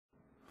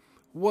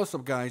What's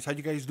up, guys? How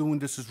you guys doing?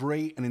 This is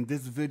Ray, and in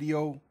this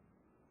video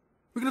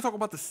we're gonna talk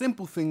about the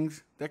simple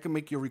things that can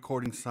make your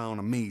recording sound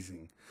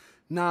amazing.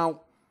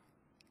 Now,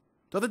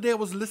 the other day I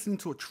was listening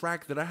to a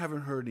track that I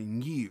haven't heard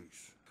in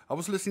years. I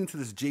was listening to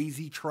this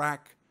Jay-Z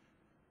track,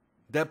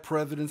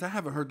 depthEnhance. I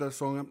haven't heard that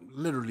song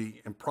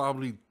literally in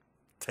probably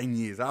 10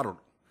 years, I don't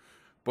know.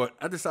 But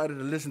I decided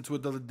to listen to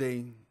it the other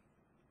day,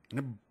 and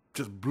it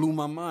just blew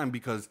my mind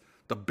because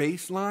the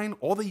bass line,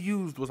 all they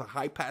used was a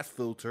high-pass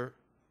filter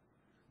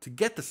to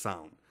get the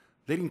sound.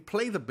 They didn't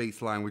play the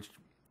bass line, which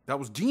that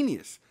was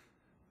genius.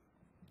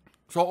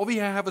 So over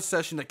here I have a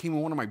session that came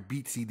in one of my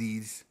beat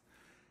CDs,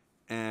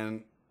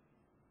 and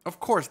of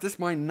course this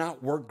might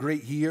not work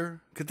great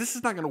here because this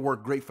is not going to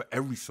work great for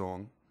every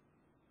song.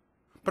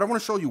 But I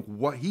want to show you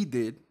what he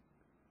did,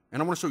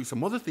 and I want to show you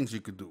some other things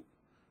you could do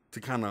to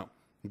kind of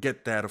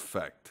get that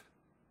effect.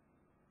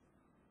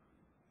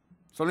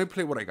 So let me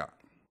play what I got.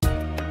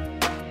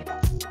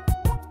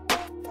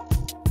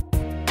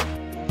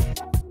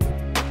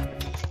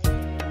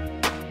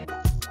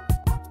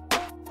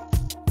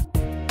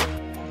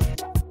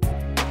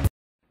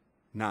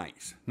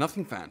 Nice,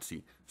 nothing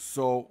fancy.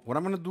 So what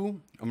I'm gonna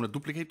do, I'm gonna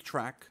duplicate the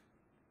track.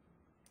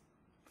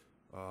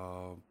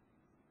 No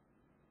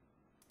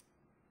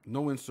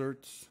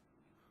inserts.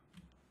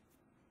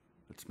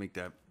 Let's make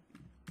that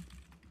a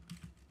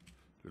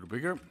little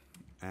bigger.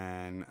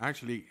 And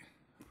actually,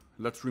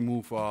 let's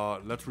remove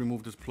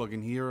this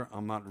plugin here.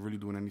 I'm not really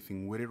doing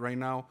anything with it right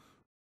now.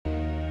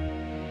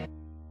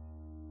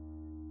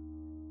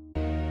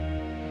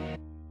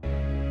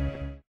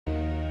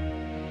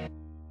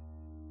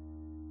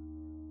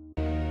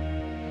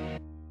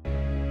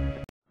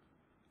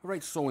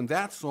 Alright, so in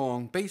that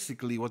song,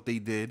 basically what they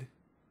did,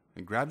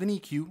 they grabbed an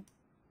EQ,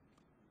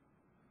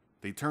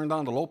 they turned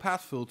on the low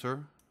pass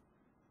filter.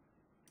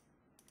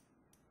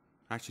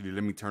 Actually,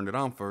 let me turn it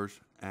on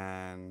first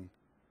and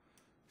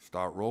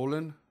start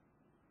rolling.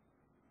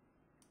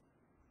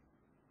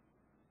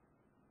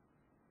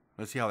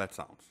 Let's see how that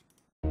sounds.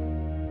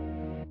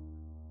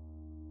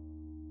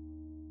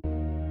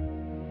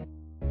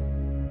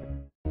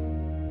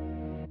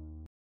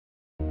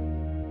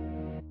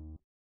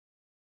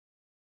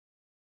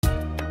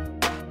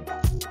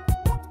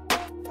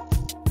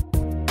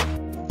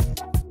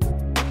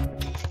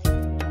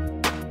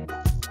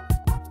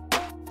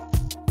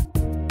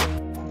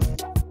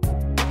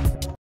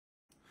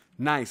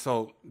 Nice,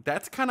 so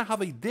that's kind of how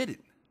they did it.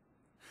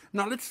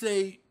 Now let's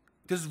say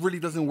this really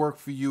doesn't work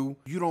for you.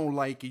 You don't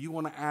like it. You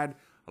want to add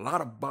a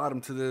lot of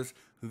bottom to this.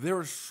 There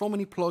are so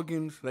many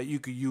plugins that you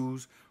could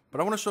use,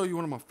 but I want to show you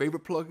one of my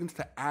favorite plugins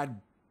to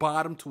add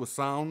bottom to a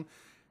sound.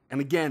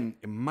 And again,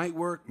 it might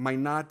work, might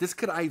not. This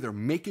could either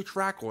make a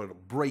track or it'll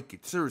break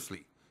it. Seriously,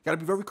 you got to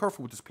be very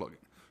careful with this plugin.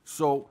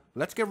 So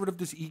let's get rid of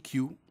this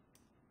EQ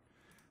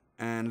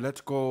and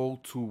let's go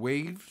to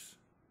waves.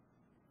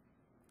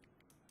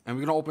 And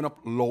we're going to open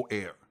up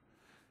LoAir.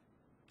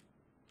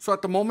 So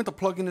at the moment, the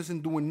plugin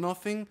isn't doing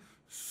nothing.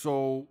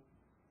 So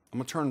I'm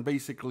going to turn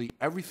basically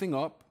everything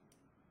up.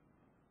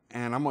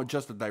 And I'm going to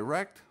adjust the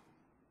direct.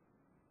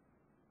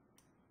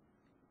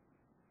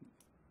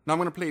 Now I'm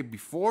going to play it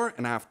before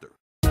and after.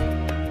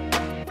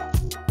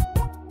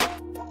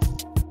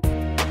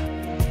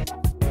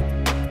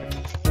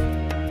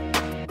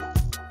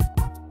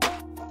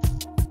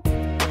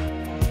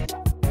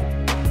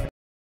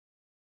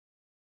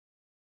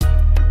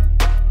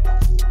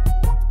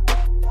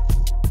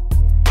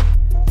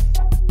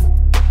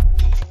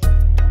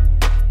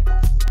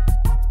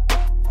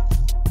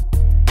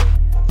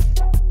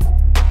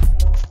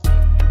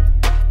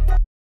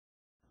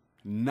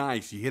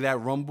 Nice, you hear that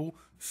rumble?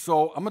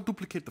 So I'm gonna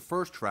duplicate the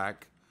first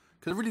track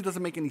because it really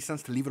doesn't make any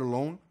sense to leave it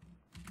alone.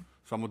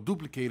 So I'm gonna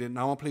duplicate it.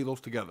 Now I'm gonna play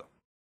those together.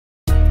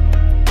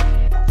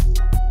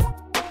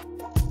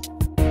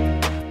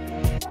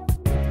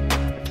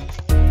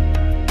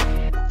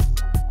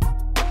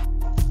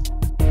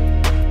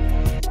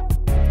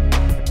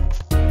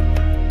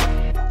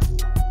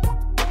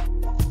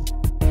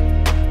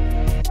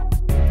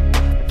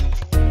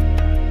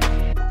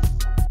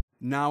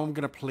 Now I'm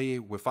gonna play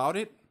it without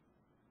it.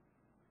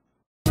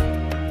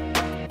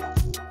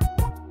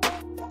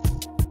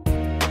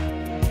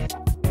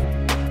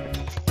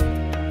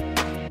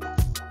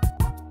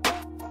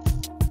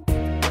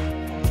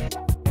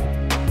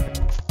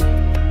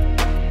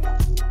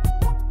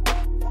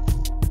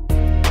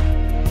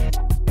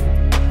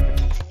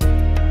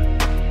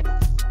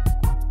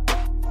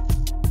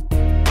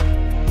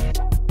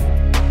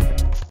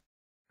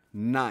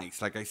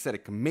 Nice. Like I said,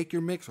 it can make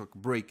your mix or it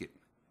can break it.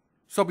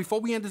 So before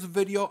we end this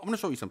video, I'm going to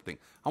show you something.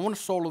 I want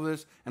to solo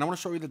this, and I want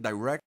to show you the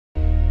direct.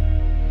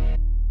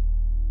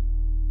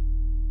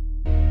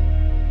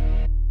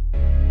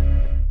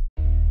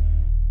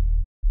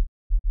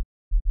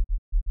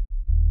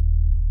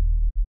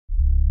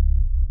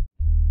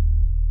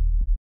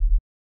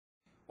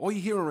 All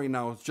you're hearing right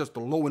now is just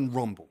the low and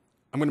rumble.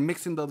 I'm going to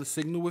mix in the other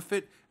signal with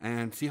it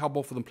and see how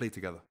both of them play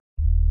together.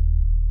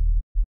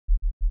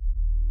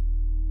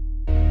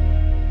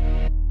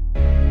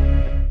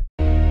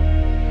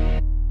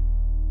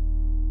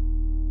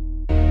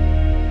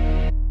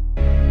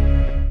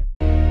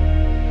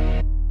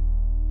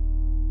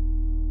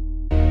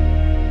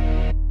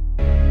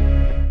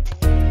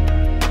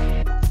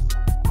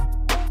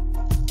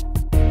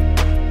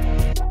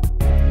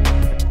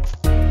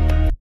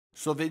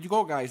 So there you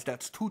go, guys.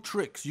 That's 2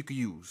 tricks you could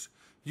use.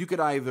 You could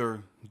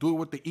either do it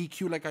with the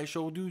EQ like I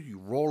showed you. You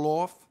roll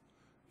off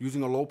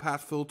using a low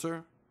pass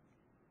filter.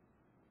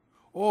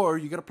 Or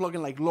you get a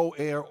plugin like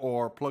LoAir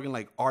or a plugin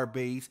like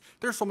RBass.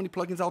 There's so many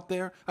plugins out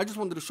there. I just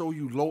wanted to show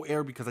you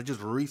LoAir because I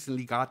just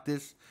recently got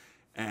this.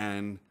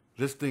 And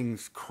this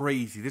thing's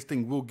crazy. This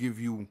thing will give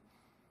you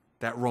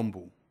that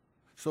rumble.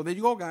 So there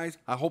you go, guys.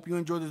 I hope you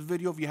enjoyed this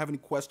video. If you have any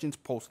questions,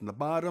 post in the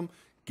bottom.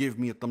 Give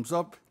me a thumbs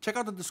up. Check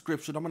out the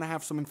description. I'm going to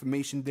have some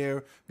information there.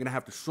 I'm going to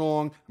have the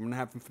song. I'm going to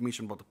have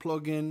information about the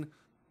plugin.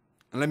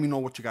 And let me know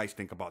what you guys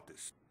think about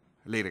this.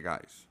 Later,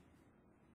 guys.